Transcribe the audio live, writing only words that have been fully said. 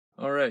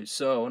Alright,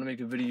 so I want to make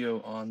a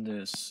video on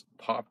this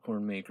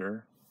popcorn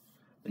maker.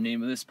 The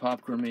name of this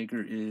popcorn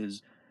maker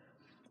is,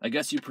 I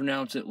guess you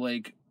pronounce it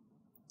like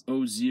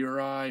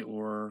Ozeri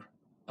or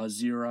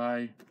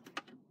Ozeri,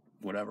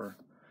 whatever.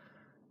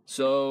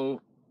 So,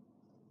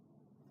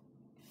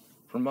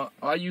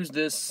 I used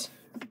this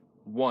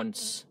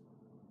once.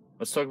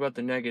 Let's talk about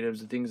the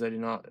negatives, the things I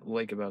did not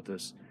like about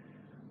this.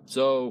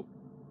 So,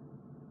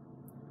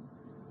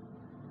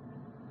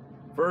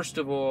 first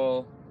of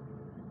all,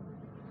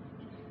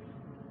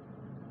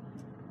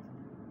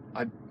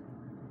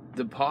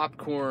 the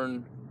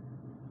popcorn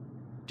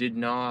did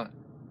not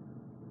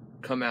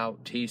come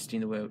out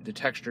tasting the way, the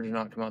texture did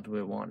not come out the way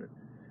it wanted.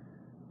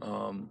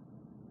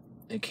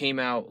 It came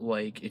out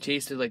like, it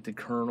tasted like the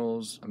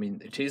kernels,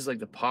 it tasted like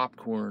the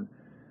popcorn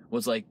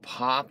was like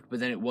popped,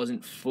 but then it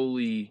wasn't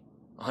fully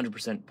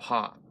 100%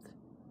 popped.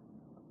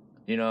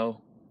 You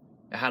know?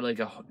 It had like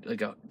a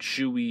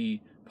chewy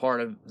part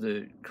of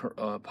the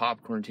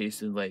popcorn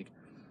tasted like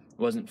it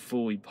wasn't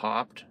fully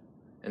popped,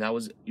 and that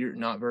was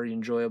not very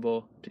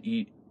enjoyable to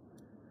eat.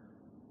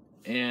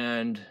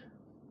 And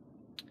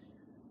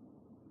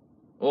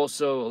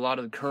also, a lot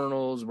of the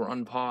kernels were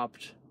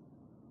unpopped.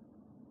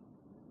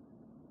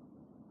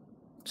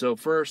 So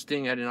first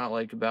thing I did not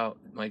like about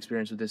my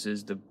experience with this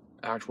is the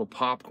actual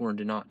popcorn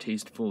did not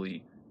taste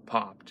fully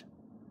popped.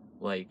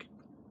 Like,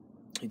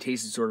 it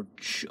tasted sort of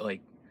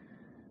like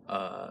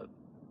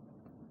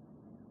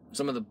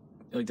some of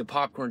the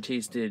popcorn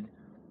tasted,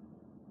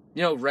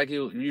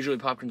 usually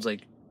popcorn's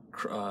like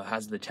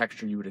has the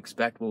texture you would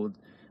expect. Well,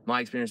 my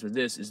experience with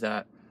this is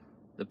that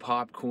the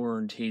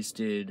popcorn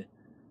tasted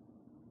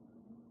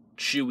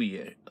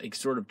chewy, like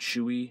sort of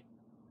chewy,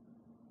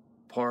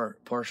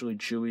 partially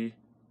chewy.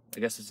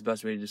 I guess that's the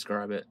best way to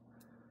describe it.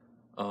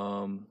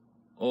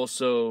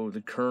 Also,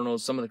 the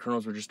kernels, some of the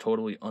kernels were just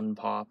totally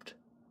unpopped,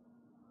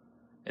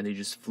 and they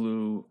just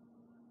flew.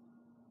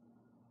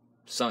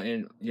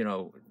 And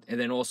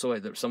then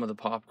also some of the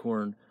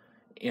popcorn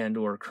and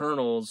or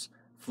kernels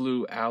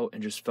flew out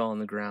and just fell on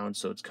the ground,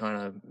 so it's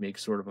kind of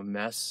makes sort of a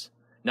mess.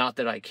 Not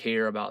that I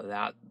care about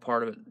that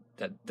part of it,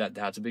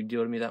 that's a big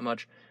deal to me that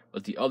much,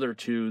 but the other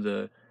two,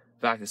 the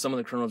fact that some of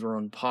the kernels were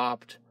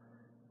unpopped,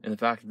 and the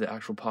fact that the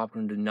actual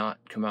popcorn did not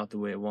come out the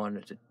way I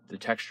wanted it, the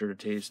texture to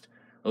taste,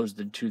 those are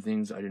the two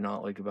things I did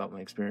not like about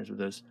my experience with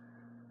this.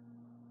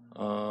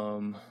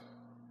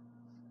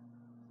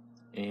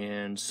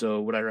 And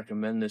so, would I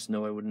recommend this?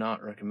 No, I would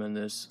not recommend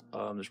this.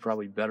 There's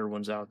probably better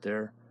ones out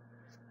there.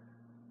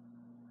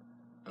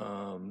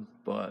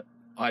 But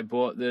I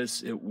bought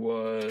this. It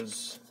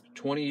was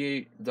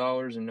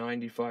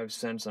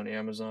 $28.95 on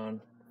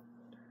Amazon.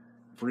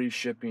 Free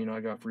shipping.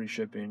 I got free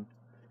shipping.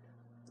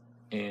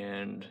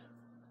 And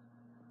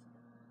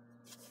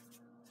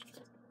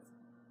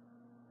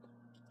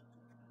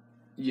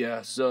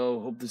yeah, so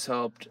hope this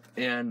helped.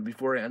 And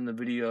before I end the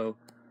video,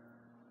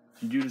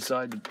 if you do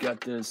decide to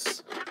get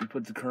this, you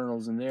put the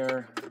kernels in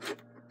there.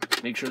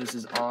 Make sure this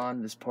is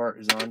on. This part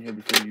is on here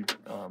before you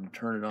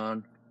turn it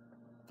on.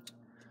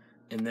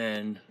 And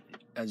then,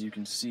 as you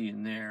can see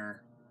in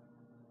there,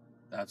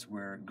 that's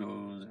where it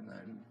goes and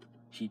then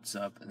heats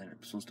up, and then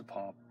it's supposed to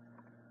pop.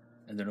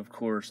 And then, of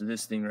course,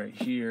 this thing right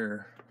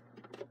here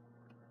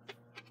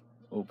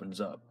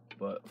opens up.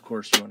 But, of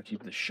course, you want to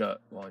keep this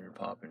shut while you're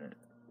popping it.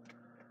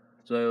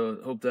 So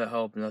I hope that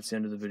helped, and that's the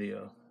end of the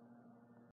video.